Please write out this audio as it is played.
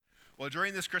Well,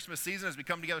 during this Christmas season, as we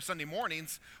come together Sunday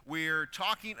mornings, we're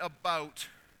talking about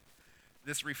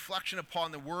this reflection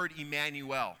upon the word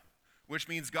Emmanuel, which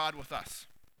means God with us.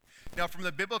 Now, from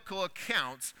the biblical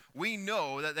accounts, we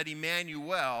know that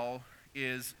Emmanuel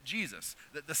is Jesus,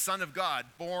 that the Son of God,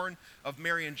 born of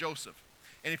Mary and Joseph.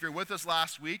 And if you're with us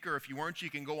last week, or if you weren't,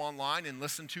 you can go online and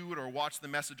listen to it or watch the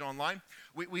message online.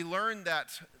 We learned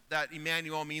that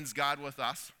Emmanuel means God with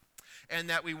us, and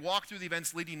that we walk through the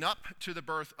events leading up to the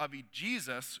birth of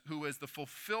Jesus, who is the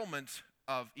fulfillment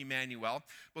of Emmanuel.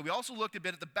 But we also looked a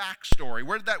bit at the backstory.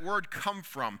 Where did that word come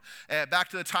from? Back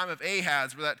to the time of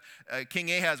Ahaz, where that King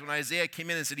Ahaz, when Isaiah came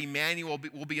in and said, Emmanuel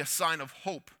will be a sign of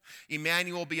hope.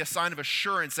 Emmanuel will be a sign of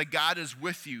assurance that God is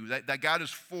with you, that God is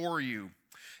for you.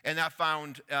 And that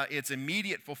found its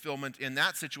immediate fulfillment in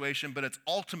that situation, but its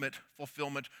ultimate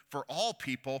fulfillment for all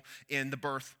people in the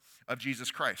birth of Jesus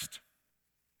Christ.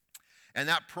 And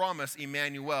that promise,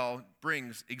 Emmanuel,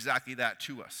 brings exactly that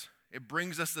to us. It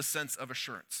brings us the sense of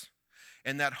assurance.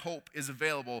 And that hope is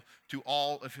available to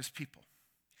all of his people.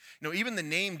 You know, even the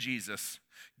name Jesus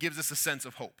gives us a sense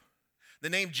of hope. The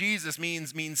name Jesus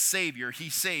means Savior. He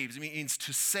saves. It means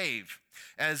to save.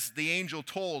 As the angel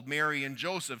told Mary and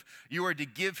Joseph, you are to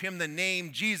give him the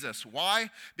name Jesus.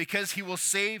 Why? Because he will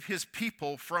save his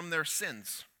people from their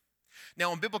sins.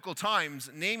 Now, in biblical times,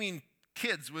 naming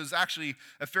kids was actually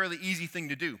a fairly easy thing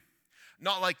to do.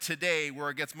 Not like today where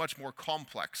it gets much more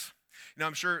complex. You know,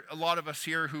 I'm sure a lot of us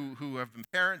here who have been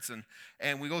parents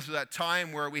and we go through that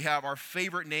time where we have our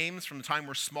favorite names from the time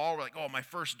we're small. We're like, oh, my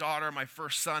first daughter, my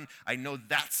first son, I know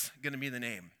that's going to be the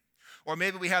name. Or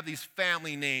maybe we have these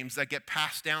family names that get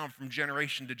passed down from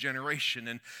generation to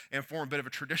generation and form a bit of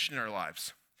a tradition in our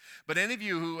lives. But any of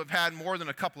you who have had more than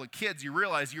a couple of kids, you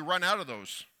realize you run out of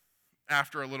those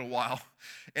after a little while,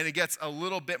 and it gets a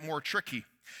little bit more tricky.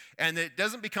 And it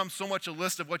doesn't become so much a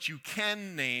list of what you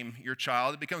can name your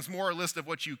child, it becomes more a list of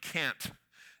what you can't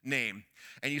name.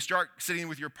 And you start sitting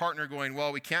with your partner going,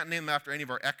 well, we can't name them after any of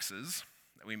our exes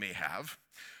that we may have.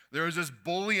 There was this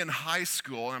bully in high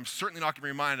school, and I'm certainly not going to be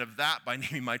reminded of that by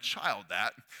naming my child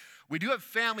that. We do have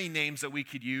family names that we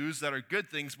could use that are good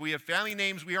things. We have family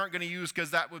names we aren't going to use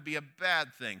because that would be a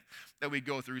bad thing that we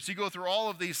go through. So you go through all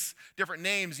of these different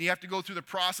names, and you have to go through the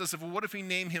process of, well, what if we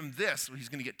name him this? Well, he's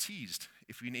going to get teased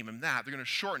if we name him that. They're going to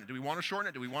shorten it. Do we want to shorten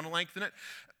it? Do we want to lengthen it?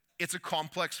 It's a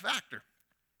complex factor.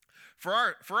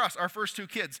 For us, our first two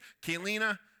kids,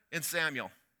 Kaylina and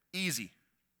Samuel, easy.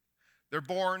 They're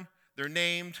born. They're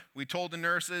named. We told the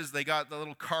nurses, they got the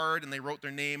little card and they wrote their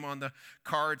name on the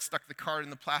card, stuck the card in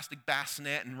the plastic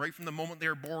bassinet, and right from the moment they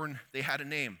were born, they had a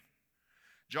name.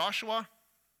 Joshua,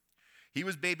 he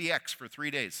was baby X for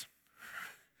 3 days.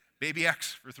 Baby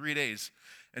X for 3 days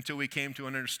until we came to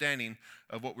an understanding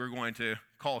of what we were going to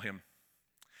call him.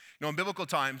 You know, in biblical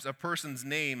times, a person's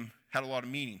name had a lot of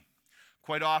meaning.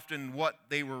 Quite often, what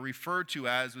they were referred to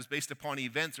as was based upon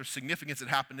events or significance that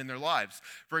happened in their lives.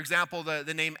 For example,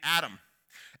 the name Adam.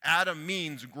 Adam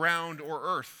means ground or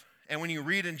earth. And when you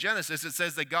read in Genesis, it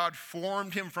says that God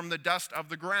formed him from the dust of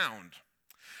the ground.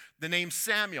 The name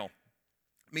Samuel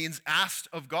means asked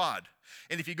of God.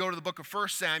 And if you go to the book of 1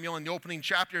 Samuel, in the opening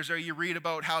chapters there, you read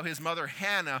about how his mother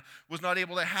Hannah was not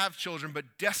able to have children, but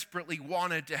desperately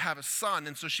wanted to have a son.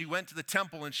 And so she went to the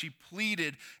temple and she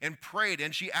pleaded and prayed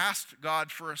and she asked God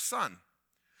for a son.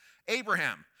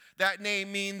 Abraham, that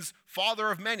name means father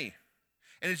of many.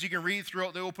 And as you can read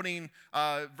throughout the opening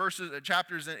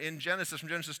chapters in Genesis, from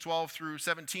Genesis 12 through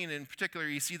 17 in particular,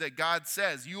 you see that God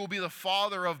says, you will be the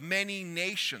father of many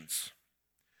nations.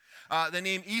 The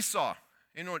name Esau.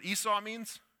 You know what Esau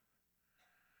means?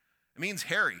 It means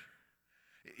hairy.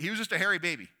 He was just a hairy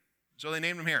baby, so they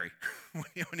named him Harry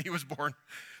when he was born.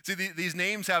 See, these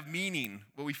names have meaning,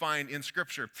 what we find in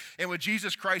Scripture. And with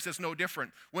Jesus Christ, it's no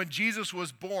different. When Jesus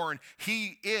was born,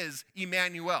 he is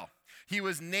Emmanuel. He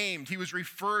was named, he was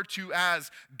referred to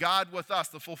as God with us,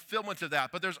 the fulfillment of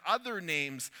that. But there's other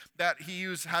names that he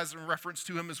has in reference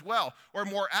to him as well. Or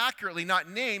more accurately, not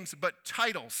names, but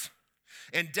titles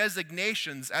and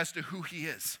designations as to who he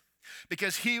is.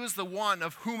 Because he was the one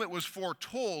of whom it was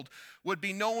foretold would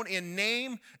be known in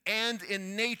name and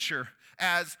in nature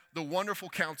as the Wonderful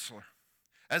Counselor,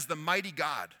 as the Mighty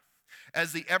God,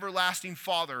 as the Everlasting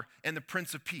Father, and the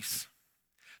Prince of Peace.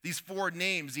 These four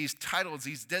names, these titles,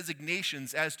 these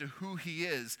designations as to who he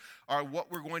is are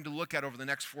what we're going to look at over the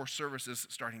next 4 services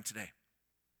starting today.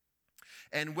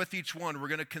 And with each one, we're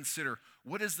going to consider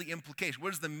what is the implication,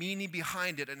 what is the meaning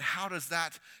behind it, and how does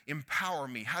that empower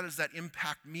me? How does that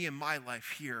impact me in my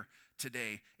life here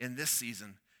today, in this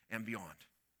season, and beyond?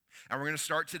 And we're going to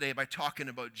start today by talking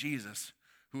about Jesus,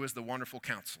 who is the Wonderful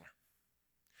Counselor.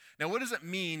 Now, what does it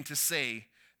mean to say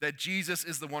that Jesus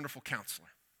is the wonderful counselor.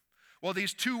 Well,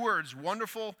 these two words,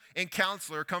 wonderful and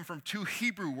counselor, come from two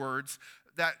Hebrew words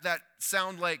that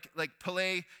sound like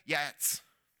Pele Yatz.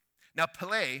 Now,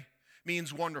 Pele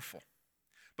means wonderful.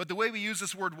 But the way we use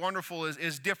this word wonderful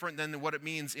is different than what it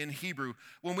means in Hebrew.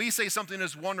 When we say something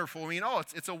is wonderful, we mean, oh,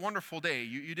 it's a wonderful day.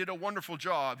 You did a wonderful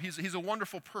job. He's a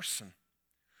wonderful person.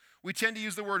 We tend to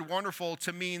use the word wonderful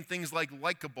to mean things like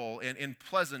likable and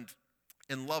pleasant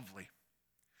and lovely.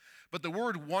 But the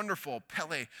word wonderful,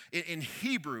 Pele, in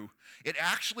Hebrew, it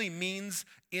actually means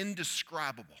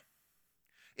indescribable.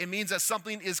 It means that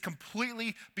something is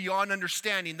completely beyond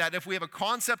understanding, that if we have a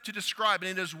concept to describe,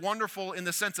 and it is wonderful in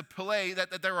the sense of Pele,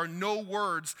 that there are no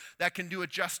words that can do it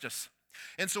justice.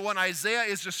 And so when Isaiah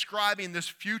is describing this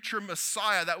future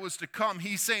Messiah that was to come,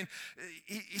 he's saying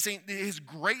his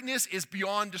greatness is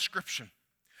beyond description.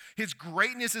 His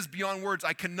greatness is beyond words.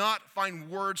 I cannot find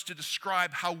words to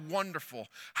describe how wonderful,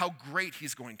 how great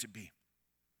he's going to be.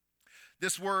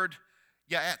 This word,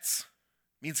 Ya'etz,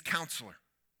 means counselor,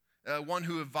 one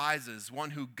who advises,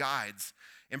 one who guides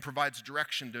and provides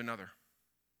direction to another.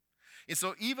 And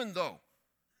so even though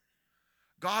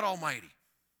God Almighty,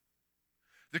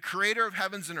 the creator of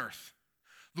heavens and earth,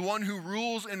 the one who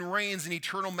rules and reigns in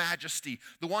eternal majesty,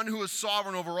 the one who is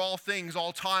sovereign over all things,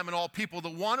 all time, and all people, the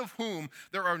one of whom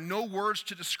there are no words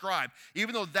to describe,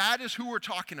 even though that is who we're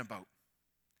talking about.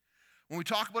 When we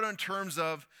talk about it in terms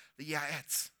of the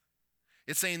Ya'etz,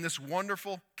 it's saying this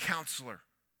wonderful counselor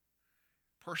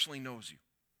personally knows you.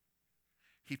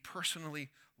 He personally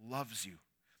loves you,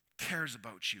 cares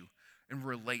about you, and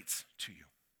relates to you.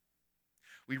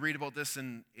 We read about this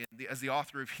as the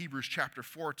author of Hebrews chapter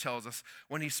 4 tells us,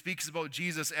 when he speaks about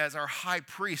Jesus as our high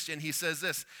priest, and he says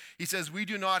this. He says, we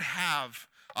do not have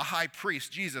a high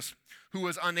priest, Jesus, who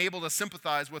is unable to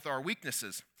sympathize with our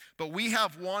weaknesses, but we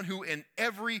have one who in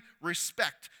every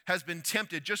respect has been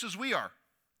tempted just as we are,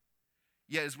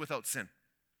 yet is without sin.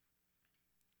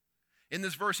 In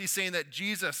this verse, he's saying that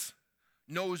Jesus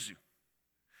knows you.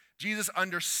 Jesus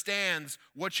understands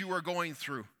what you are going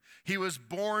through. He was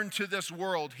born to this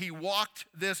world. He walked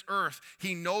this earth.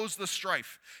 He knows the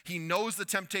strife. He knows the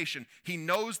temptation. He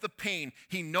knows the pain.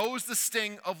 He knows the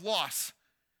sting of loss,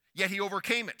 yet he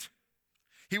overcame it.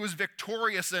 He was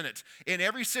victorious in it. In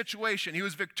every situation, he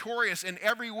was victorious in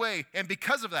every way. And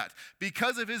because of that,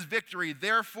 because of his victory,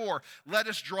 therefore, let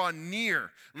us draw near.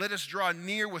 Let us draw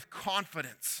near with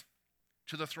confidence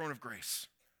to the throne of grace,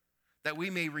 that we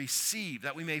may receive,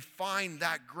 that we may find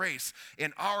that grace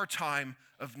in our time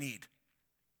of need.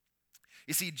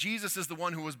 You see, Jesus is the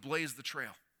one who has blazed the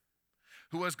trail,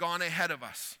 who has gone ahead of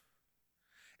us.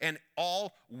 And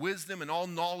all wisdom and all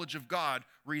knowledge of God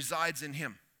resides in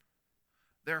him.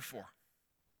 Therefore,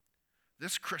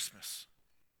 this Christmas,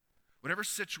 whatever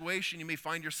situation you may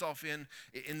find yourself in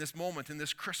this moment, in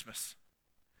this Christmas,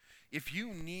 if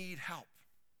you need help,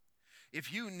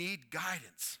 if you need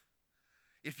guidance,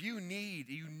 if you need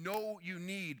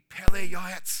Pele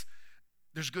Ya'etz,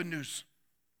 there's good news.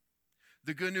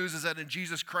 The good news is that in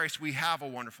Jesus Christ, we have a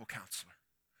wonderful counselor.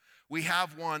 We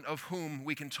have one of whom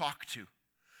we can talk to,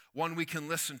 one we can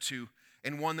listen to,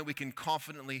 and one that we can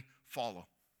confidently follow.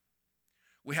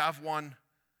 We have one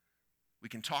we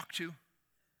can talk to,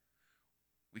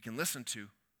 we can listen to,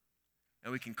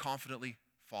 and we can confidently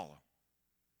follow.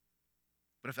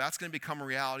 But if that's going to become a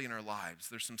reality in our lives,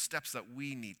 there's some steps that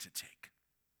we need to take.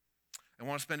 I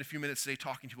want to spend a few minutes today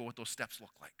talking to you about what those steps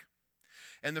look like.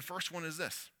 And the first one is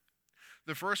this.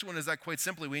 The first one is that, quite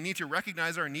simply, we need to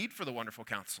recognize our need for the wonderful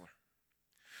counselor.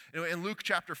 In Luke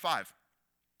chapter 5,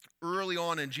 early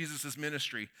on in Jesus'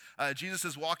 ministry, Jesus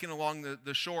is walking along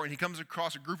the shore, and he comes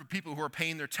across a group of people who are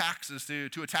paying their taxes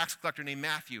to a tax collector named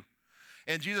Matthew.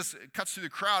 And Jesus cuts through the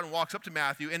crowd and walks up to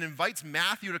Matthew and invites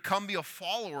Matthew to come be a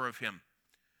follower of him.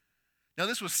 Now,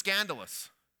 this was scandalous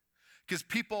because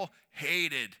people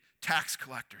hated tax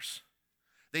collectors.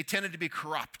 They tended to be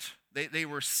corrupt. They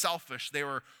were selfish. They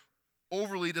were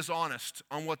overly dishonest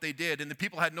on what they did, and the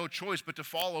people had no choice but to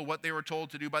follow what they were told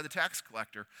to do by the tax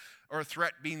collector, or a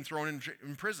threat being thrown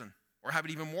in prison, or have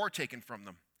it even more taken from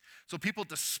them. So people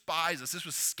despise us. This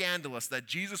was scandalous that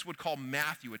Jesus would call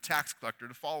Matthew, a tax collector,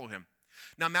 to follow him.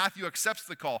 Now Matthew accepts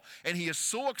the call, and he is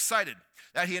so excited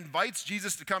that he invites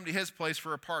Jesus to come to his place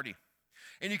for a party.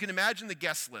 And you can imagine the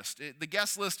guest list. The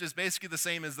guest list is basically the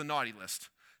same as the naughty list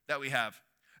that we have.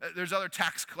 There's other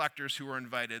tax collectors who are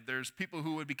invited. There's people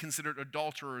who would be considered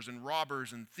adulterers and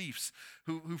robbers and thieves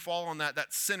who fall on that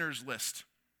sinners list.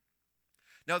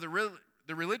 Now, the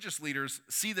religious leaders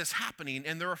see this happening,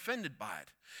 and they're offended by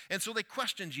it. And so they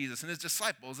question Jesus and his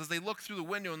disciples as they look through the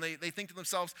window, and they think to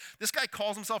themselves, this guy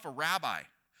calls himself a rabbi.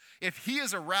 If he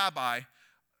is a rabbi,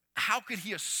 how could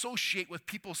he associate with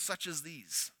people such as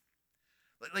these?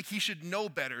 Like he should know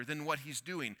better than what he's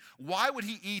doing. Why would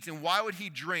he eat and why would he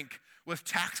drink with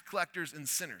tax collectors and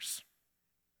sinners?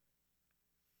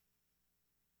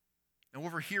 And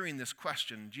overhearing this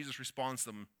question, Jesus responds to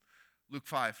them, Luke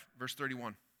 5, verse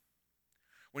 31.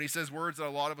 When he says words that a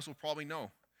lot of us will probably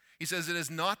know. He says, "It is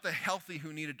not the healthy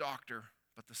who need a doctor,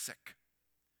 but the sick.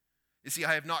 You see,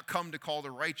 I have not come to call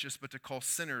the righteous, but to call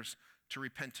sinners to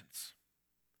repentance."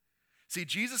 See,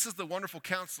 Jesus is the wonderful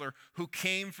counselor who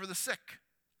came for the sick.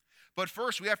 But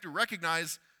first, we have to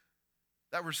recognize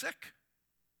that we're sick.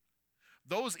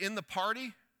 Those in the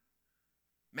party,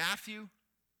 Matthew,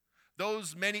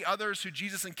 those many others who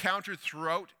Jesus encountered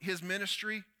throughout his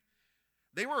ministry,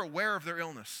 they were aware of their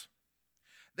illness.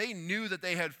 They knew that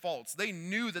they had faults. They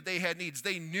knew that they had needs.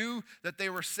 They knew that they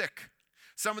were sick.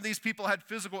 Some of these people had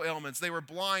physical ailments. They were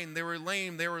blind, they were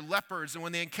lame, they were lepers, and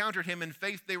when they encountered him in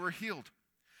faith, they were healed.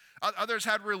 Others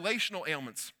had relational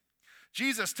ailments.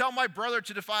 Jesus, tell my brother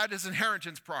to divide his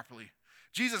inheritance properly.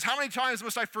 Jesus, how many times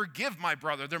must I forgive my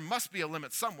brother? There must be a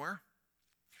limit somewhere.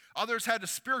 Others had a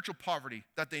spiritual poverty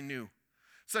that they knew,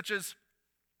 such as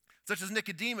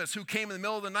Nicodemus, who came in the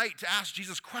middle of the night to ask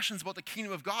Jesus questions about the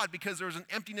kingdom of God because there was an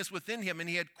emptiness within him and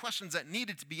he had questions that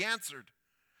needed to be answered.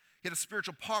 He had a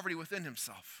spiritual poverty within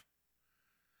himself.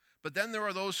 But then there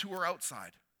are those who were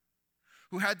outside,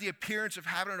 who had the appearance of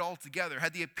having it all together,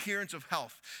 had the appearance of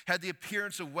health, had the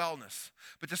appearance of wellness,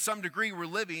 but to some degree were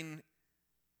living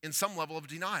in some level of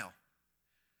denial.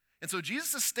 And so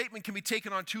Jesus' statement can be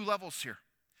taken on two levels here.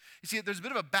 You see, there's a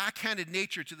bit of a backhanded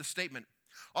nature to the statement.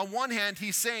 On one hand,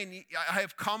 he's saying, I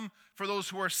have come for those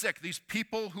who are sick. These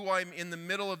people who I'm in the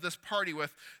middle of this party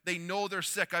with, they know they're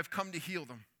sick. I've come to heal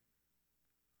them.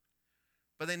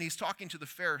 But then he's talking to the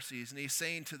Pharisees and he's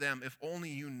saying to them, if only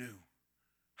you knew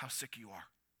how sick you are,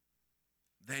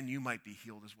 then you might be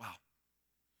healed as well.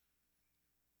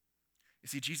 You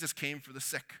see, Jesus came for the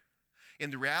sick.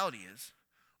 And the reality is,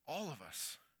 all of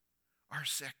us are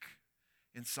sick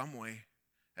in some way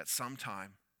at some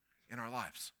time in our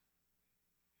lives.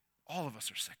 All of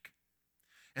us are sick.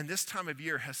 And this time of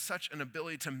year has such an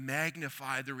ability to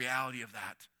magnify the reality of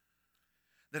that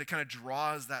it kind of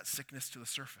draws that sickness to the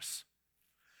surface.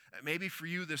 Maybe for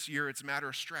you this year, it's a matter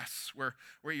of stress, where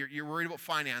you're worried about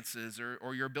finances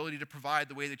or your ability to provide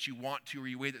the way that you want to or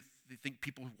the way that you think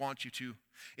people want you to.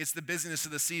 It's the busyness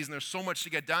of the season. There's so much to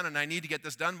get done, and I need to get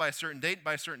this done by a certain date,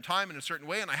 by a certain time, in a certain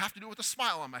way, and I have to do it with a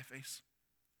smile on my face.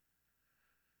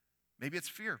 Maybe it's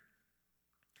fear.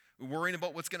 We're worrying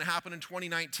about what's going to happen in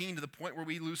 2019 to the point where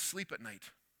we lose sleep at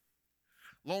night.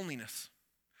 Loneliness.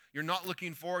 You're not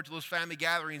looking forward to those family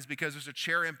gatherings because there's a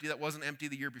chair empty that wasn't empty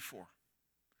the year before.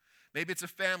 Maybe it's a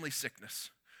family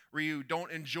sickness where you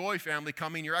don't enjoy family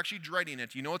coming. You're actually dreading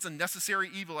it. You know it's a necessary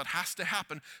evil. It has to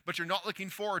happen, but you're not looking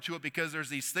forward to it because there's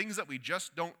these things that we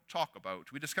just don't talk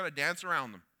about. We just kind of dance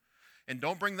around them. And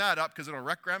don't bring that up because it'll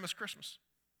wreck Grandma's Christmas.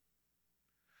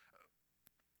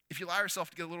 If you allow yourself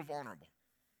to get a little vulnerable,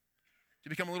 to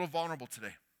become a little vulnerable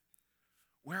today,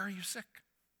 where are you sick?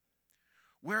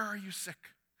 Where are you sick?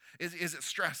 Is it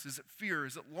stress? Is it fear?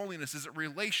 Is it loneliness? Is it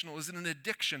relational? Is it an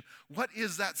addiction? What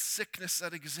is that sickness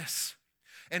that exists?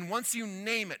 And once you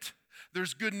name it,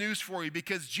 there's good news for you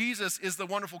because Jesus is the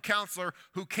wonderful counselor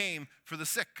who came for the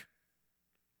sick.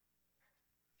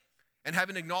 And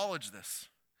having acknowledged this,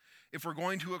 if we're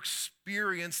going to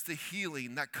experience the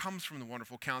healing that comes from the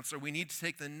wonderful counselor, we need to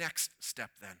take the next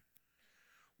step then,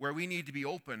 where we need to be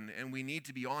open and we need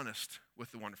to be honest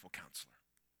with the wonderful counselor.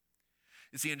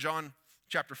 You see, in John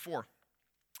chapter 4,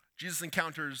 Jesus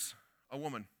encounters a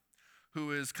woman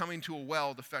who is coming to a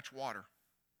well to fetch water.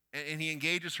 And he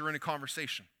engages her in a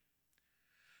conversation.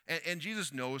 And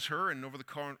Jesus knows her, and over the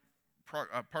part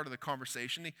of the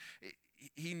conversation,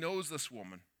 he knows this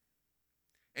woman.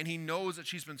 And he knows that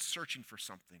she's been searching for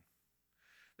something.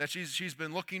 That she's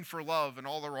been looking for love in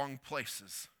all the wrong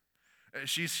places.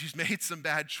 She's made some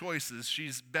bad choices.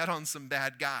 She's bet on some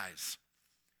bad guys.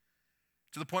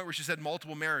 To the point where she's had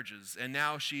multiple marriages, and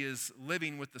now she is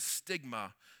living with the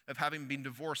stigma of having been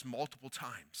divorced multiple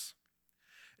times.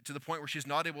 To the point where she's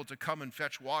not able to come and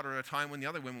fetch water at a time when the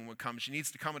other women would come. She needs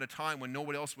to come at a time when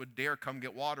nobody else would dare come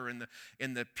get water in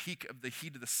the peak of the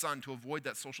heat of the sun to avoid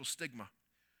that social stigma.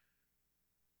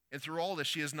 And through all this,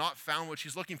 she has not found what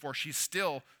she's looking for. She's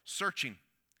still searching.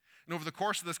 And over the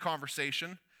course of this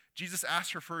conversation, Jesus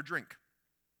asks her for a drink.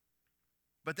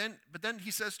 But then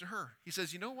he says to her, he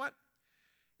says, you know what?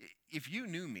 If you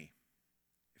knew me,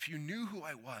 if you knew who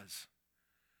I was,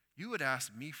 you would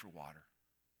ask me for water.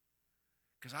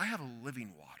 Because I have a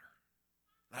living water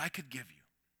that I could give you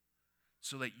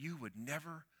so that you would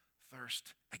never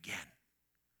thirst again.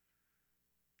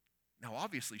 Now,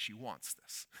 obviously, she wants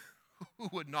this. Who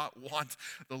would not want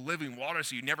the living water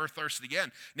so you never thirst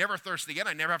again? Never thirst again.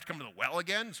 I never have to come to the well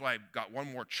again, so I got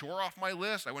one more chore off my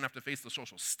list. I wouldn't have to face the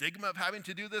social stigma of having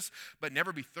to do this, but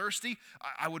never be thirsty.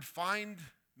 I would find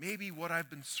maybe what I've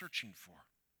been searching for.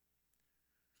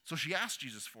 So she asked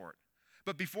Jesus for it.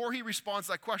 But before he responds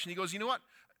to that question, he goes, you know what?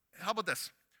 How about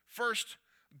this? First,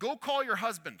 go call your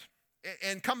husband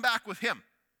and come back with him.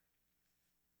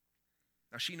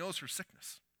 Now, she knows her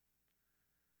sickness.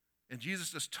 And Jesus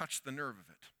just touched the nerve of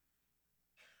it.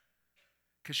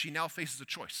 Because she now faces a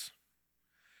choice.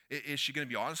 Is she going to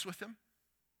be honest with him?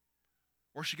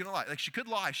 Or is she going to lie? Like, she could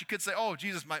lie. She could say, oh,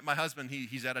 Jesus, my husband,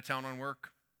 he's out of town on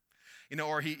work.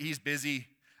 Or he's busy.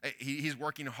 He's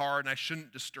working hard and I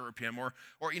shouldn't disturb him. Or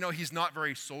he's not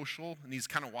very social and he's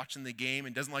kind of watching the game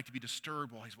and doesn't like to be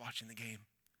disturbed while he's watching the game.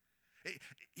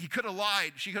 He could have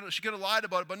lied. She could have lied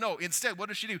about it, but no. Instead, what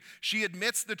does she do? She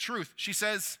admits the truth. She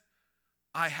says,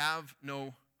 I have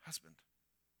no husband.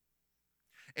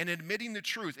 And admitting the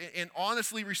truth and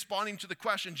honestly responding to the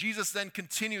question, Jesus then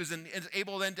continues and is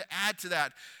able then to add to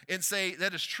that and say,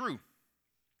 that is true.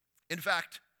 In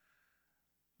fact,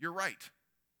 you're right,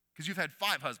 because you've had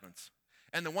 5 husbands,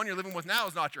 and the one you're living with now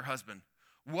is not your husband.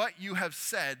 What you have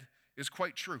said is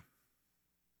quite true.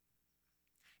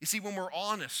 You see, when we're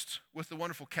honest with the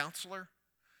wonderful counselor,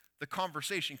 the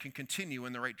conversation can continue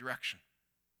in the right direction.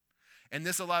 And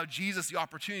this allowed Jesus the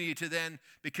opportunity to then,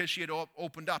 because she had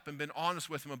opened up and been honest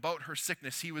with him about her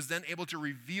sickness, he was then able to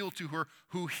reveal to her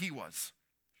who he was.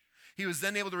 He was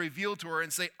then able to reveal to her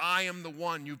and say, I am the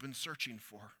one you've been searching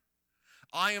for.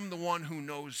 I am the one who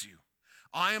knows you.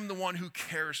 I am the one who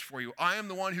cares for you. I am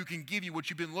the one who can give you what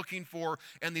you've been looking for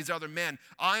and these other men.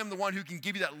 I am the one who can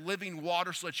give you that living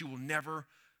water so that you will never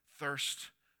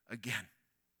thirst again.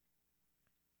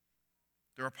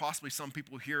 There are possibly some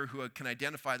people here who can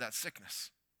identify that sickness,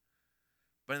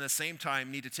 but in the same time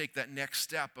need to take that next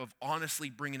step of honestly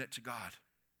bringing it to God,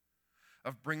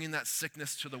 of bringing that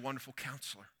sickness to the wonderful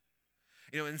counselor.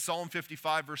 In Psalm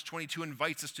 55, verse 22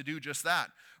 invites us to do just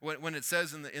that. When it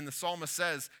says, in the psalmist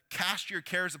says, cast your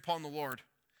cares upon the Lord,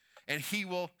 and he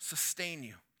will sustain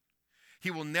you.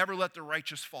 He will never let the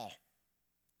righteous fall.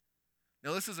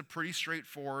 Now, this is a pretty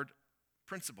straightforward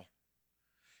principle.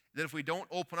 That if we don't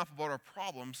open up about our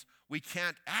problems, we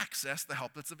can't access the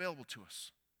help that's available to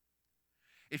us.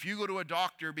 If you go to a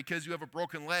doctor because you have a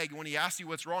broken leg, and when he asks you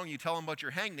what's wrong, you tell him about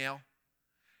your hangnail,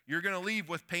 you're going to leave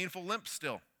with painful limps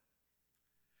still.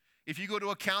 If you go to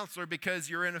a counselor because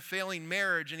you're in a failing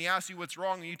marriage and he asks you what's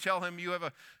wrong and you tell him you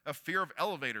have a fear of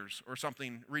elevators or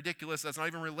something ridiculous that's not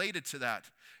even related to that,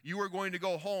 you are going to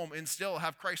go home and still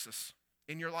have crisis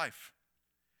in your life.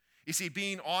 You see,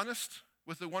 being honest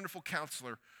with the wonderful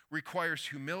counselor requires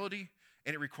humility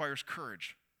and it requires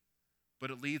courage,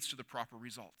 but it leads to the proper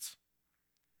results.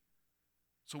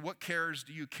 So what cares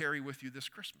do you carry with you this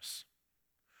Christmas?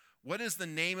 What is the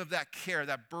name of that care,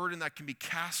 that burden that can be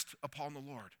cast upon the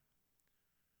Lord?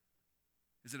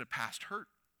 Is it a past hurt?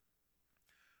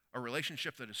 A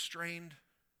relationship that is strained?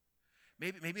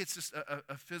 Maybe it's just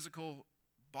a physical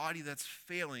body that's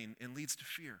failing and leads to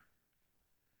fear.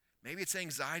 Maybe it's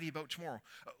anxiety about tomorrow.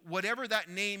 Whatever that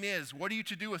name is, what are you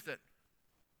to do with it?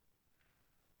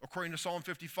 According to Psalm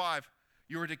 55,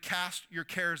 you are to cast your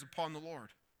cares upon the Lord.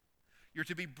 You're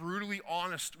to be brutally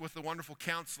honest with the wonderful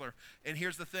counselor. And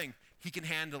here's the thing, he can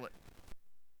handle it.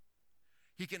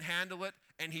 He can handle it,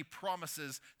 and he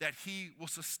promises that he will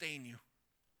sustain you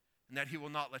and that he will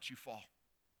not let you fall.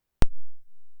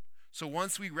 So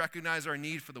once we recognize our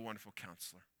need for the wonderful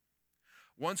counselor,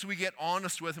 once we get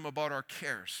honest with him about our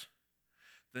cares,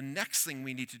 the next thing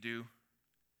we need to do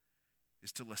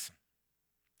is to listen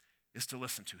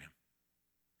to him.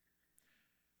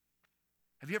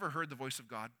 Have you ever heard the voice of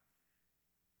God?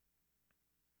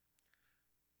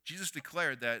 Jesus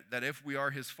declared that if we are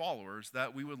his followers,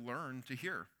 that we would learn to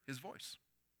hear his voice.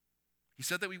 He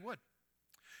said that we would.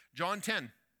 John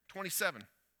 10:27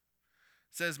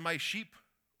 says, my sheep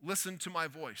listen to my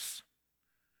voice.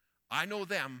 I know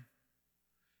them,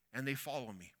 and they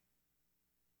follow me.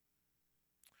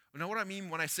 You know what I mean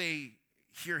when I say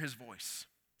hear his voice?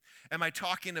 Am I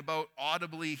talking about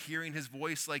audibly hearing his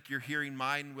voice like you're hearing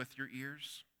mine with your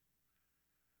ears?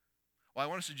 Well, I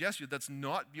want to suggest to you that's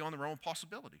not beyond the realm of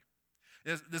possibility.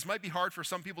 This might be hard for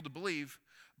some people to believe,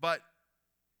 but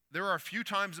there are a few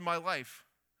times in my life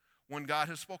when God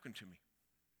has spoken to me.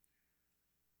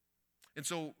 And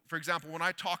so, for example, when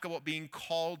I talk about being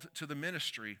called to the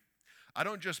ministry, I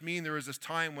don't just mean there was this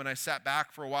time when I sat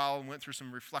back for a while and went through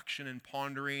some reflection and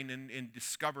pondering and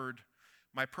discovered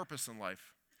my purpose in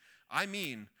life. I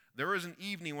mean There was an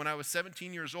evening when I was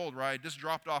 17 years old where I had just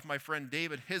dropped off my friend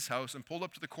Dave at his house and pulled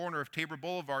up to the corner of Tabor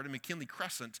Boulevard and McKinley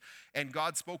Crescent, and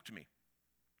God spoke to me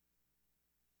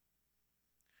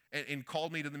and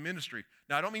called me to the ministry.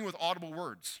 Now, I don't mean with audible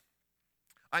words.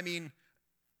 I mean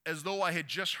as though I had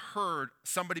just heard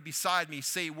somebody beside me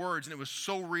say words, and it was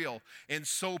so real and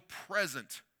so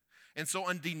present and so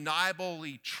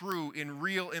undeniably true and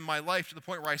real in my life, to the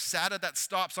point where I sat at that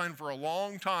stop sign for a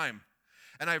long time,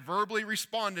 and I verbally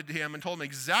responded to him and told him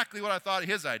exactly what I thought of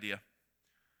his idea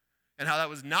and how that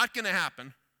was not going to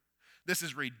happen. This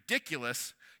is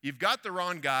ridiculous. You've got the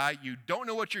wrong guy. You don't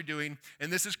know what you're doing,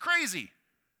 and this is crazy.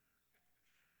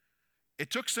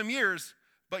 It took some years,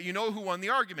 but you know who won the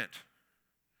argument?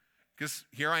 Because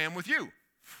here I am with you.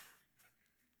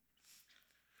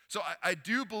 So I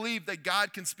do believe that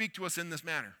God can speak to us in this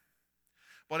manner.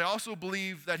 But I also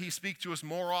believe that he speaks to us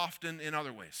more often in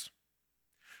other ways.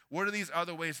 What do these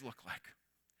other ways look like?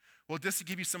 Well, just to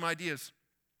give you some ideas,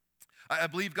 I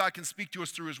believe God can speak to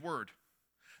us through his word.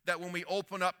 That when we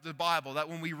open up the Bible, that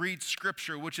when we read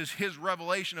Scripture, which is his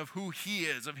revelation of who he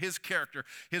is, of his character,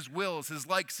 his wills, his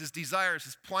likes, his desires,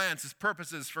 his plans, his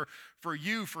purposes for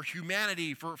you, for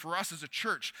humanity, for us as a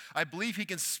church, I believe he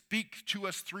can speak to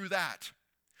us through that.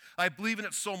 I believe in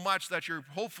it so much that you're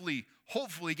hopefully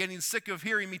getting sick of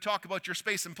hearing me talk about your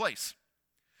space and place.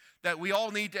 That we all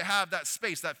need to have that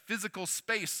space, that physical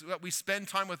space that we spend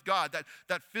time with God,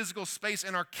 that physical space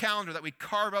in our calendar, that we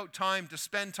carve out time to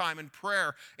spend time in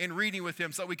prayer and reading with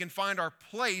him so that we can find our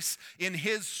place in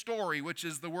his story, which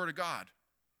is the Word of God.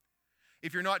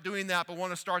 If you're not doing that but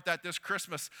want to start that this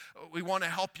Christmas, we want to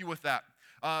help you with that.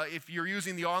 If you're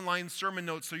using the online sermon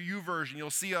notes or YouVersion, you'll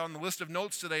see on the list of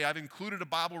notes today, I've included a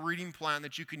Bible reading plan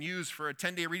that you can use for a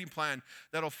 10-day reading plan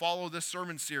that'll follow this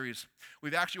sermon series.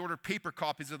 We've actually ordered paper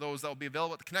copies of those that will be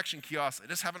available at the Connection kiosk. They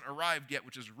just haven't arrived yet,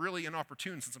 which is really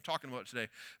inopportune since I'm talking about it today.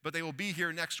 But they will be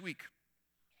here next week.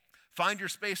 Find your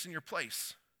space and your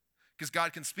place, because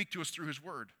God can speak to us through his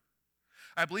word.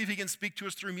 I believe he can speak to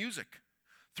us through music,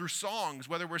 through songs,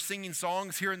 whether we're singing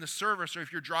songs here in the service or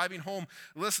if you're driving home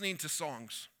listening to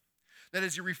songs. That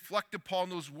as you reflect upon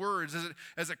those words,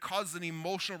 as it causes an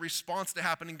emotional response to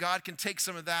happen, and God can take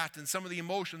some of that and some of the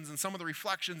emotions and some of the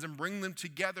reflections and bring them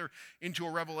together into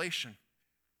a revelation,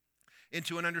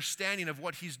 into an understanding of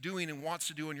what he's doing and wants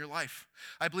to do in your life.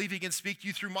 I believe he can speak to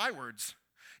you through my words.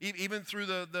 Even through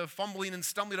the fumbling and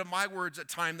stumbling of my words at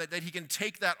times, that he can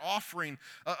take that offering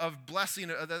of blessing,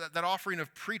 that offering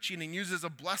of preaching, and use as a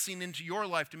blessing into your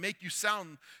life to make it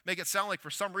sound like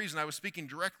for some reason I was speaking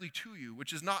directly to you,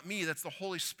 which is not me, that's the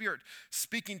Holy Spirit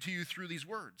speaking to you through these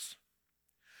words.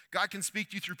 God can speak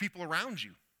to you through people around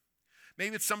you.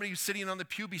 Maybe it's somebody who's sitting on the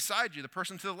pew beside you, the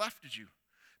person to the left of you,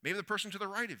 maybe the person to the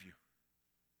right of you.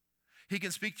 He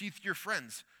can speak to you through your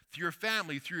friends, through your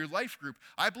family, through your life group.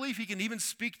 I believe he can even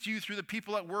speak to you through the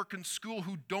people at work and school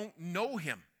who don't know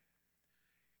him.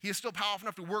 He is still powerful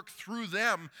enough to work through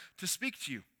them to speak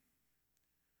to you.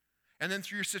 And then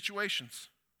through your situations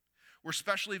where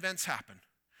special events happen.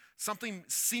 Something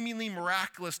seemingly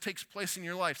miraculous takes place in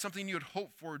your life, something you had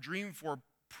hoped for, dreamed for,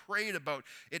 prayed about.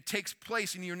 It takes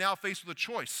place and you're now faced with a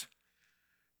choice.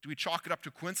 Do we chalk it up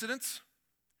to coincidence?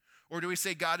 Or do we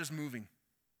say God is moving?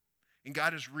 And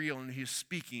God is real and he is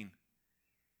speaking.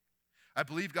 I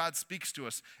believe God speaks to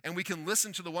us, and we can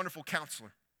listen to the wonderful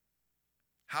counselor.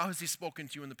 How has he spoken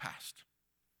to you in the past?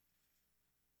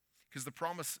 Because the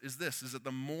promise is this, is that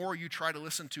the more you try to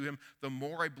listen to him, the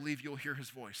more I believe you'll hear his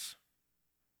voice.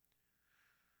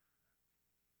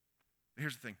 But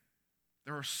here's the thing.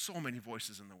 There are so many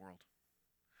voices in the world.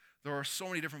 There are so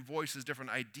many different voices,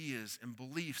 different ideas and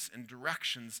beliefs and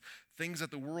directions, things that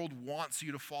the world wants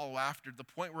you to follow after, to the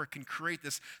point where it can create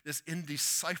this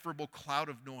indecipherable cloud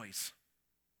of noise.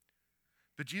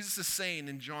 But Jesus is saying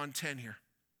in John 10 here,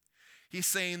 he's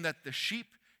saying that the sheep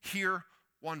hear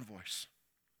one voice.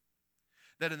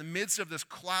 That in the midst of this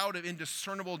cloud of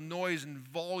indiscernible noise and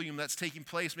volume that's taking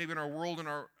place maybe in our world and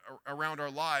around our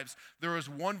lives, there is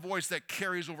one voice that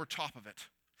carries over top of it,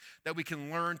 that we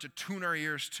can learn to tune our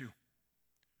ears to.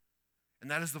 And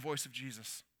that is the voice of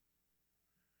Jesus.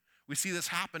 We see this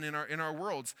happen in our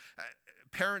worlds.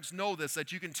 Parents know this,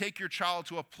 that you can take your child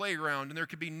to a playground and there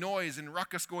could be noise and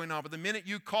ruckus going on, but the minute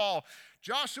you call,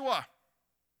 Joshua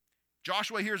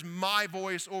hears my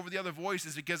voice over the other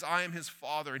voices because I am his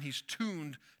father and he's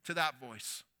tuned to that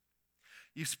voice.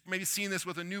 You've maybe seen this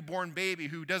with a newborn baby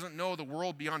who doesn't know the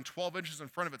world beyond 12 inches in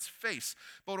front of its face.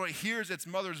 But when it hears its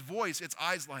mother's voice, its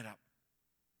eyes light up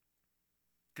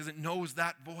because it knows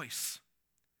that voice.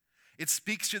 It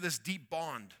speaks to this deep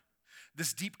bond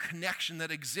This deep connection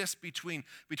that exists between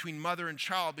mother and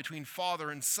child, between father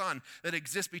and son, that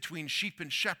exists between sheep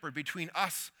and shepherd, between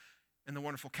us and the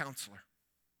wonderful counselor.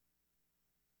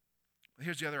 But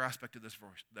here's the other aspect of this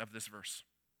verse.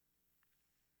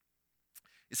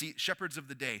 You see, shepherds of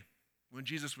the day, when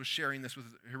Jesus was sharing this with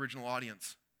the original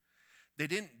audience, they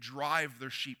didn't drive their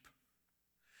sheep.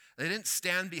 They didn't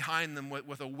stand behind them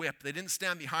with a whip. They didn't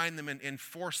stand behind them and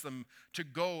force them to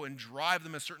go and drive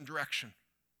them a certain direction.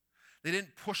 They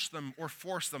didn't push them or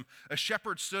force them. A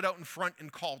shepherd stood out in front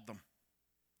and called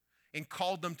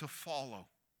them to follow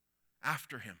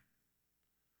after him.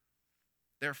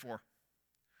 Therefore,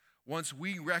 once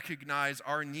we recognize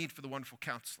our need for the wonderful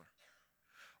counselor,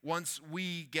 once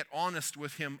we get honest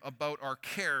with him about our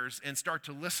cares and start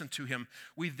to listen to him,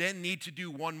 we then need to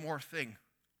do one more thing.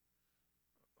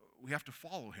 We have to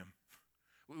follow him.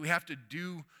 We have to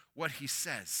do what he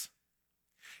says.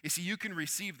 You see, you can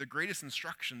receive the greatest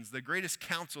instructions, the greatest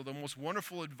counsel, the most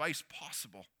wonderful advice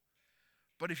possible.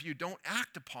 But if you don't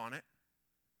act upon it,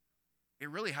 it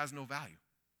really has no value.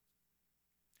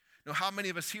 Now, how many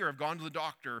of us here have gone to the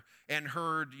doctor and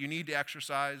heard you need to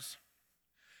exercise,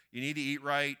 you need to eat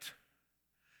right?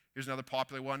 Here's another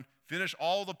popular one. Finish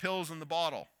all the pills in the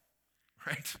bottle,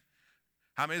 right?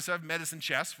 How many of us have medicine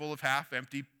chests full of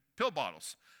half-empty pill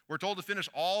bottles? We're told to finish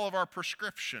all of our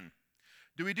prescription.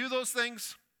 Do we do those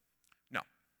things? No,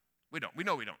 we don't. We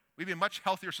know we don't. We'd be a much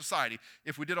healthier society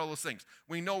if we did all those things.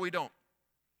 We know we don't.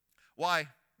 Why?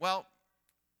 Well,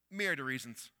 myriad of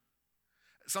reasons.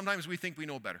 Sometimes we think we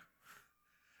know better.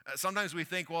 Sometimes we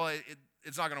think, well,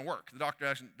 it's not going to work. The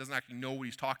doctor doesn't actually know what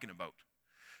he's talking about.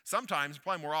 Sometimes,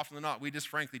 probably more often than not, we just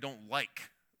frankly don't like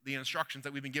the instructions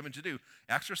that we've been given to do.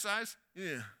 Exercise?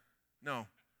 Yeah, no.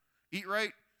 Eat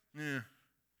right? Yeah,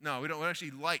 no. We don't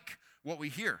actually like what we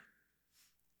hear.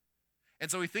 And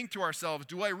so we think to ourselves,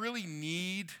 do I really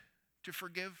need to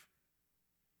forgive?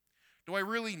 Do I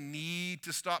really need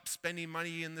to stop spending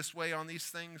money in this way on these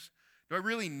things? Do I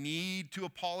really need to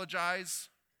apologize?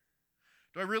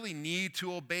 Do I really need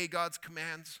to obey God's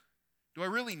commands? Do I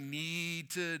really need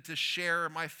to share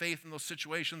my faith in those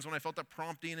situations when I felt that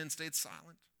prompting and stayed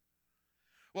silent?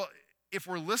 Well, if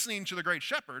we're listening to the great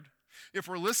shepherd, if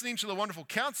we're listening to the wonderful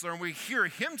counselor and we hear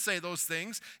him say those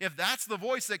things, if that's the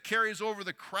voice that carries over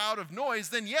the crowd of noise,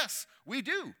 then yes, we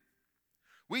do.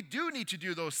 We do need to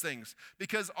do those things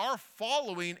because our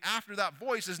following after that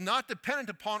voice is not dependent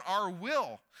upon our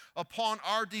will, upon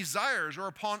our desires, or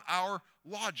upon our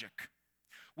logic.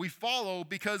 We follow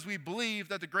because we believe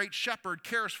that the great shepherd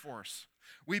cares for us.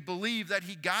 We believe that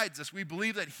he guides us. We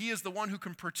believe that he is the one who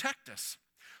can protect us.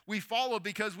 We follow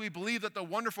because we believe that the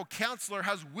wonderful counselor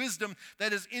has wisdom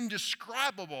that is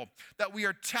indescribable, that we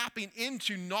are tapping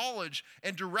into knowledge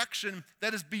and direction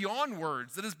that is beyond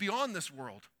words, that is beyond this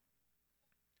world.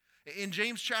 In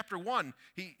James chapter 1,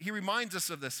 he reminds us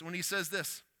of this when he says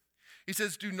this. He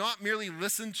says, do not merely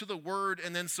listen to the word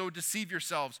and then so deceive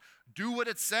yourselves. Do what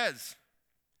it says.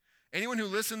 Anyone who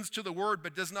listens to the word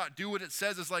but does not do what it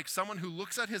says is like someone who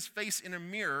looks at his face in a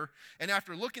mirror, and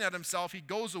after looking at himself, he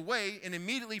goes away and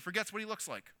immediately forgets what he looks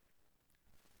like.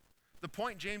 The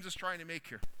point James is trying to make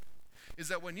here is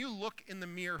that when you look in the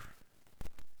mirror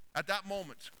at that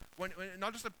moment, when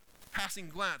not just a passing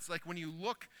glance, like when you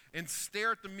look and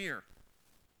stare at the mirror,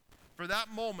 for that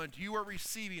moment, you are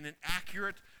receiving an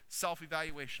accurate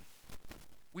self-evaluation.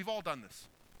 We've all done this.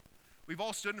 We've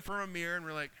all stood in front of a mirror and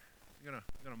we're like, I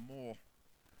got a mole.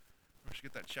 I should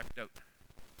get that checked out.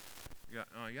 Yeah,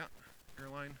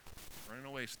 hairline running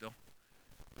away still.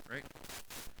 Right?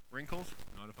 Wrinkles?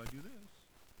 Not if I do this.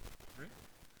 Right?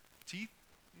 Teeth?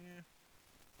 Yeah,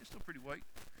 they're still pretty white.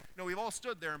 No, we've all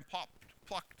stood there and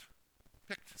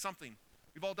picked something.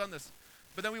 We've all done this.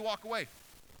 But then we walk away.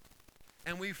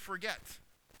 And we forget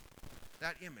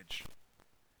that image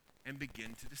and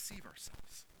begin to deceive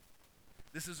ourselves.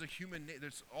 This is a human,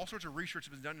 there's all sorts of research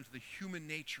that has been done into the human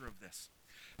nature of this.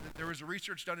 There was a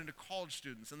research done into college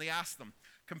students, and they asked them,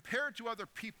 compared to other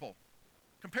people,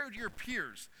 compared to your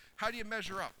peers, how do you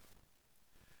measure up?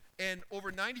 And over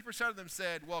 90% of them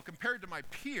said, well, compared to my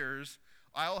peers,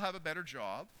 I'll have a better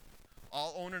job,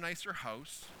 I'll own a nicer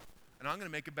house, and I'm going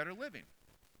to make a better living.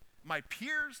 My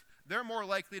peers, they're more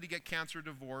likely to get cancer,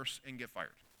 divorce, and get fired.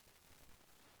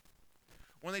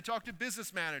 When they talk to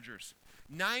business managers,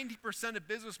 90% of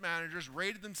business managers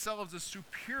rated themselves as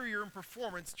superior in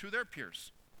performance to their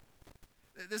peers.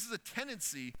 This is a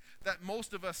tendency that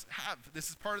most of us have. This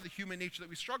is part of the human nature that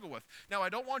we struggle with. Now, I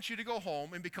don't want you to go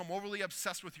home and become overly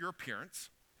obsessed with your appearance.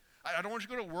 I don't want you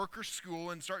to go to work or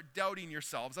school and start doubting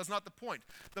yourselves. That's not the point.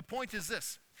 The point is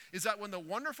this, is that when the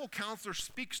wonderful counselor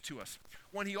speaks to us,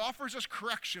 when he offers us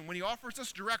correction, when he offers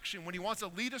us direction, when he wants to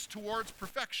lead us towards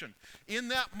perfection, in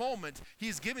that moment,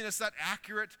 he's giving us that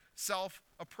accurate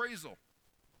self-appraisal.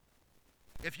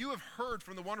 If you have heard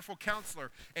from the wonderful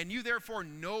counselor and you therefore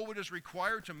know what is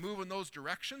required to move in those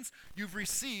directions, you've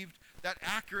received that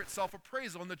accurate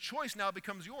self-appraisal, and the choice now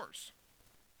becomes yours.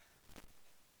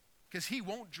 Because he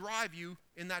won't drive you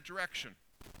in that direction.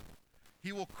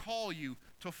 He will call you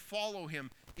to follow him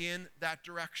in that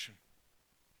direction.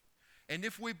 And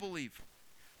if we believe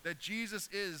that Jesus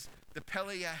is the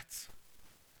Peleat,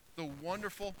 the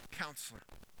wonderful counselor,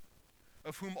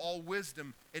 of whom all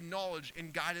wisdom and knowledge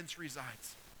and guidance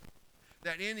resides,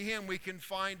 that in him we can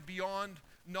find beyond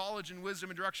knowledge and wisdom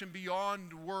and direction,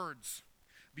 beyond words,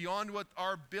 beyond what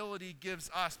our ability gives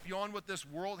us, beyond what this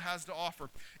world has to offer.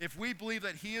 If we believe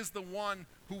that he is the one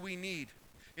who we need,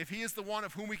 if he is the one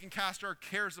of whom we can cast our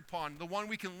cares upon, the one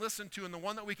we can listen to, and the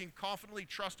one that we can confidently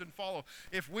trust and follow,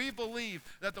 if we believe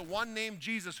that the one named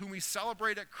Jesus, whom we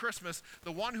celebrate at Christmas,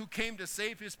 the one who came to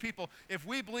save his people, if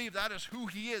we believe that is who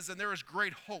he is, then there is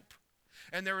great hope,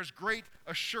 and there is great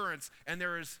assurance, and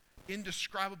there is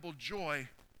indescribable joy,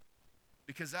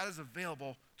 because that is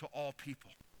available to all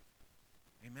people.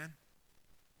 Amen?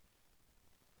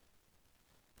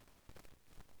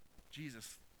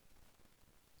 Jesus,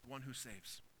 the one who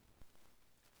saves.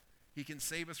 He can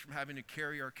save us from having to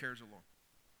carry our cares alone.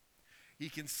 He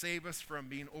can save us from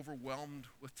being overwhelmed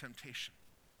with temptation.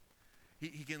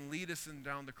 He can lead us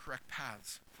down the correct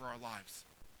paths for our lives.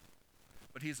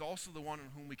 But he's also the one in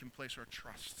whom we can place our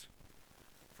trust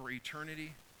for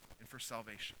eternity and for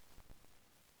salvation.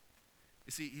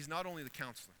 You see, he's not only the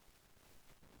counselor.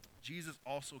 Jesus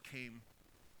also came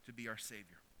to be our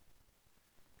Savior.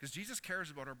 Because Jesus cares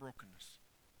about our brokenness.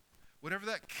 Whatever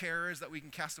that care is that we can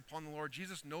cast upon the Lord,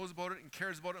 Jesus knows about it and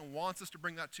cares about it and wants us to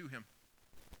bring that to him.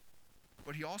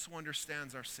 But he also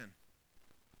understands our sin.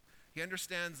 He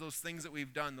understands those things that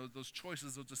we've done, those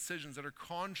choices, those decisions that are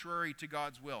contrary to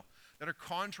God's will, that are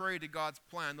contrary to God's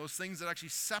plan, those things that actually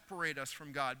separate us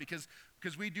from God because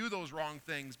we do those wrong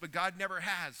things, but God never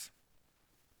has.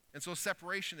 And so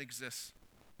separation exists.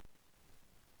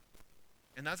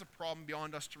 And that's a problem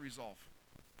beyond us to resolve.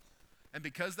 And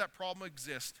because that problem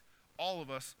exists, all of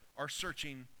us are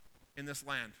searching in this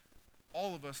land.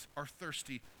 All of us are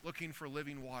thirsty, looking for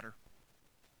living water.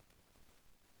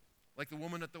 Like the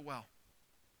woman at the well,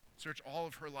 search all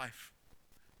of her life,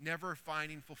 never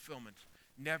finding fulfillment,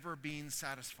 never being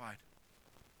satisfied,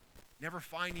 never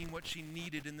finding what she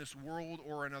needed in this world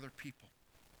or in other people.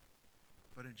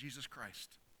 But in Jesus Christ,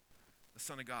 the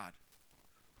Son of God,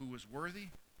 who was worthy,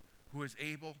 who is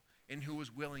able, and who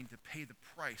is willing to pay the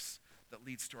price that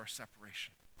leads to our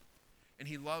separation. And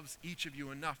he loves each of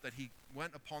you enough that he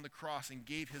went upon the cross and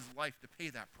gave his life to pay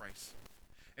that price.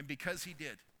 And because he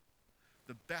did,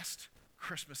 the best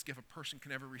Christmas gift a person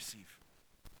can ever receive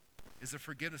is the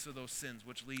forgiveness of those sins,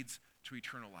 which leads to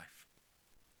eternal life.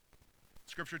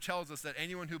 Scripture tells us that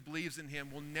anyone who believes in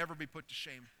him will never be put to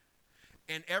shame,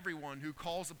 and everyone who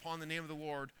calls upon the name of the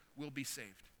Lord will be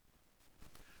saved.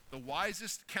 The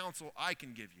wisest counsel I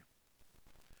can give you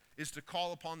is to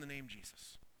call upon the name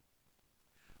Jesus.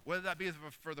 Whether that be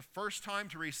for the first time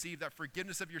to receive that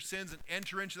forgiveness of your sins and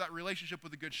enter into that relationship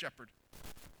with the Good Shepherd.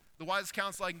 The wisest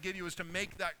counsel I can give you is to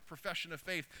make that profession of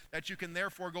faith, that you can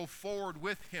therefore go forward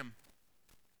with him.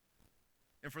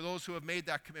 And for those who have made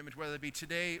that commitment, whether it be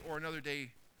today or another day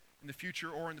in the future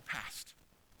or in the past,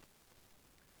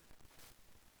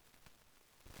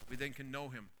 we then can know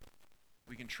him.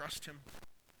 We can trust him.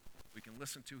 We can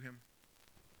listen to him.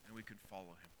 And we can follow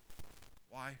him.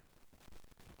 Why?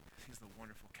 Because he's the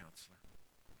wonderful counselor.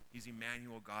 He's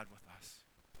Emmanuel, God with us.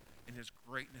 And his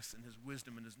greatness and his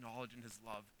wisdom and his knowledge and his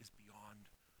love is beyond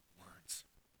words.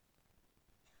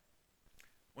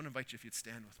 I want to invite you if you'd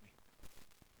stand with me.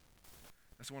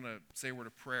 I just want to say a word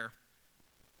of prayer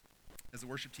as the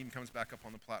worship team comes back up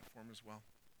on the platform as well.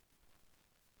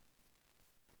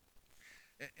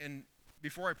 And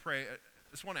before I pray,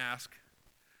 I just want to ask,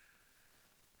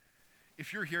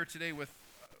 if you're here today with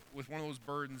one of those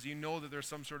burdens, you know that there's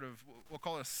some sort of, we'll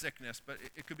call it a sickness, but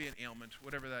it could be an ailment,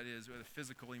 whatever that is, whether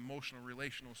physical, emotional,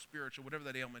 relational, spiritual, whatever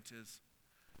that ailment is.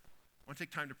 I want to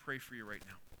take time to pray for you right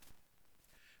now.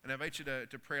 And I invite you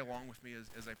to pray along with me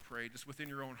as I pray, just within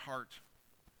your own heart,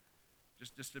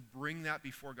 just to bring that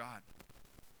before God.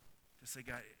 To say,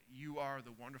 God, you are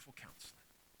the wonderful counselor.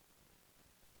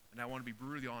 And I want to be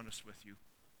brutally honest with you,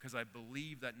 because I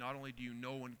believe that not only do you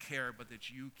know and care, but that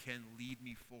you can lead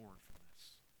me forward from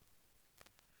this.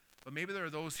 But maybe there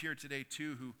are those here today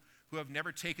too who have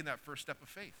never taken that first step of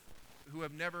faith, who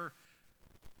have never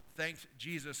thanked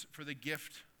Jesus for the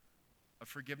gift of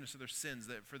forgiveness of their sins,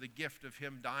 that for the gift of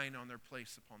him dying on their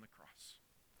place upon the cross.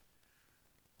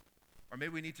 Or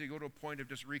maybe we need to go to a point of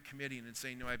just recommitting and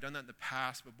saying, no, I've done that in the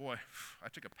past, but boy, I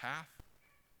took a path,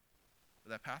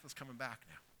 but that path is coming back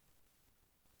now.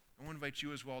 I want to invite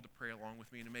you as well to pray along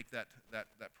with me and to make that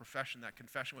profession, that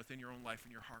confession within your own life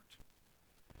and your heart.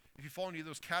 If you fall into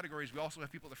those categories, we also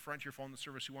have people at the front here following the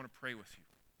service who want to pray with you.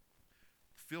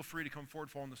 Feel free to come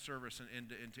forward following the service and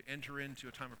to enter into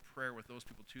a time of prayer with those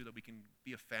people too, that we can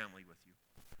be a family with you.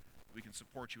 We can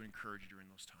support you and encourage you during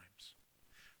those times.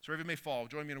 So wherever you may fall,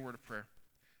 join me in a word of prayer.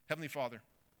 Heavenly Father,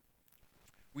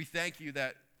 we thank you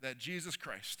that Jesus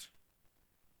Christ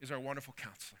is our wonderful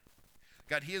counselor.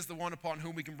 God, he is the one upon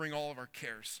whom we can bring all of our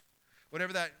cares.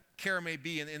 Whatever that care may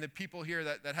be, and the people here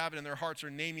that have it in their hearts are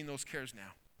naming those cares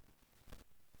now.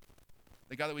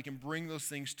 That God, that we can bring those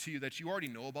things to you, that you already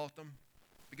know about them.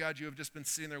 But God, you have just been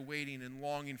sitting there waiting and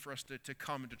longing for us to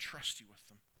come and to trust you with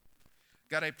them.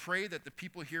 God, I pray that the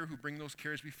people here who bring those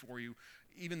cares before you,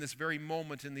 even this very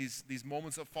moment in these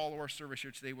moments that follow our service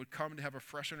here today, would come to have a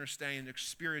fresh understanding and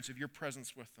experience of your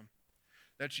presence with them.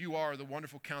 That you are the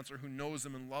wonderful counselor who knows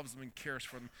them and loves them and cares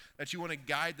for them. That you want to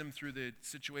guide them through the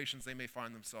situations they may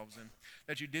find themselves in.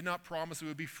 That you did not promise we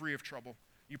would be free of trouble.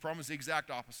 You promised the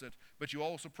exact opposite. But you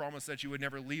also promised that you would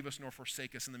never leave us nor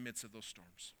forsake us in the midst of those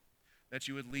storms. That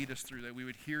you would lead us through, that we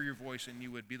would hear your voice and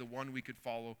you would be the one we could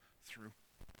follow through.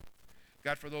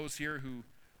 God, for those here who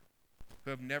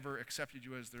have never accepted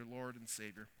you as their Lord and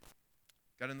Savior,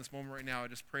 God, in this moment right now, I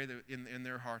just pray that in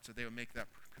their hearts that they would make that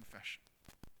confession.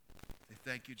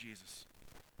 Thank you, Jesus,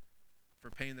 for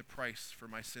paying the price for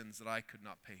my sins that I could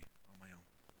not pay on my own.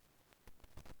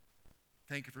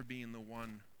 Thank you for being the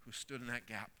one who stood in that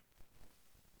gap.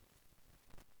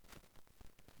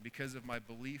 Because of my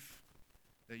belief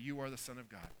that you are the Son of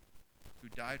God, who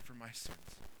died for my sins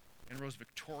and rose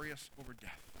victorious over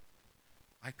death,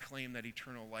 I claim that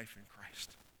eternal life in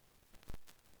Christ.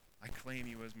 I claim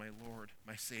you as my Lord,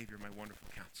 my Savior, my wonderful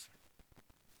counselor.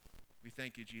 We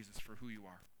thank you, Jesus, for who you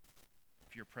are,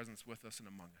 for your presence with us and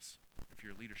among us, and for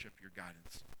your leadership, your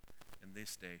guidance in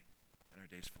this day and our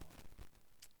days forward.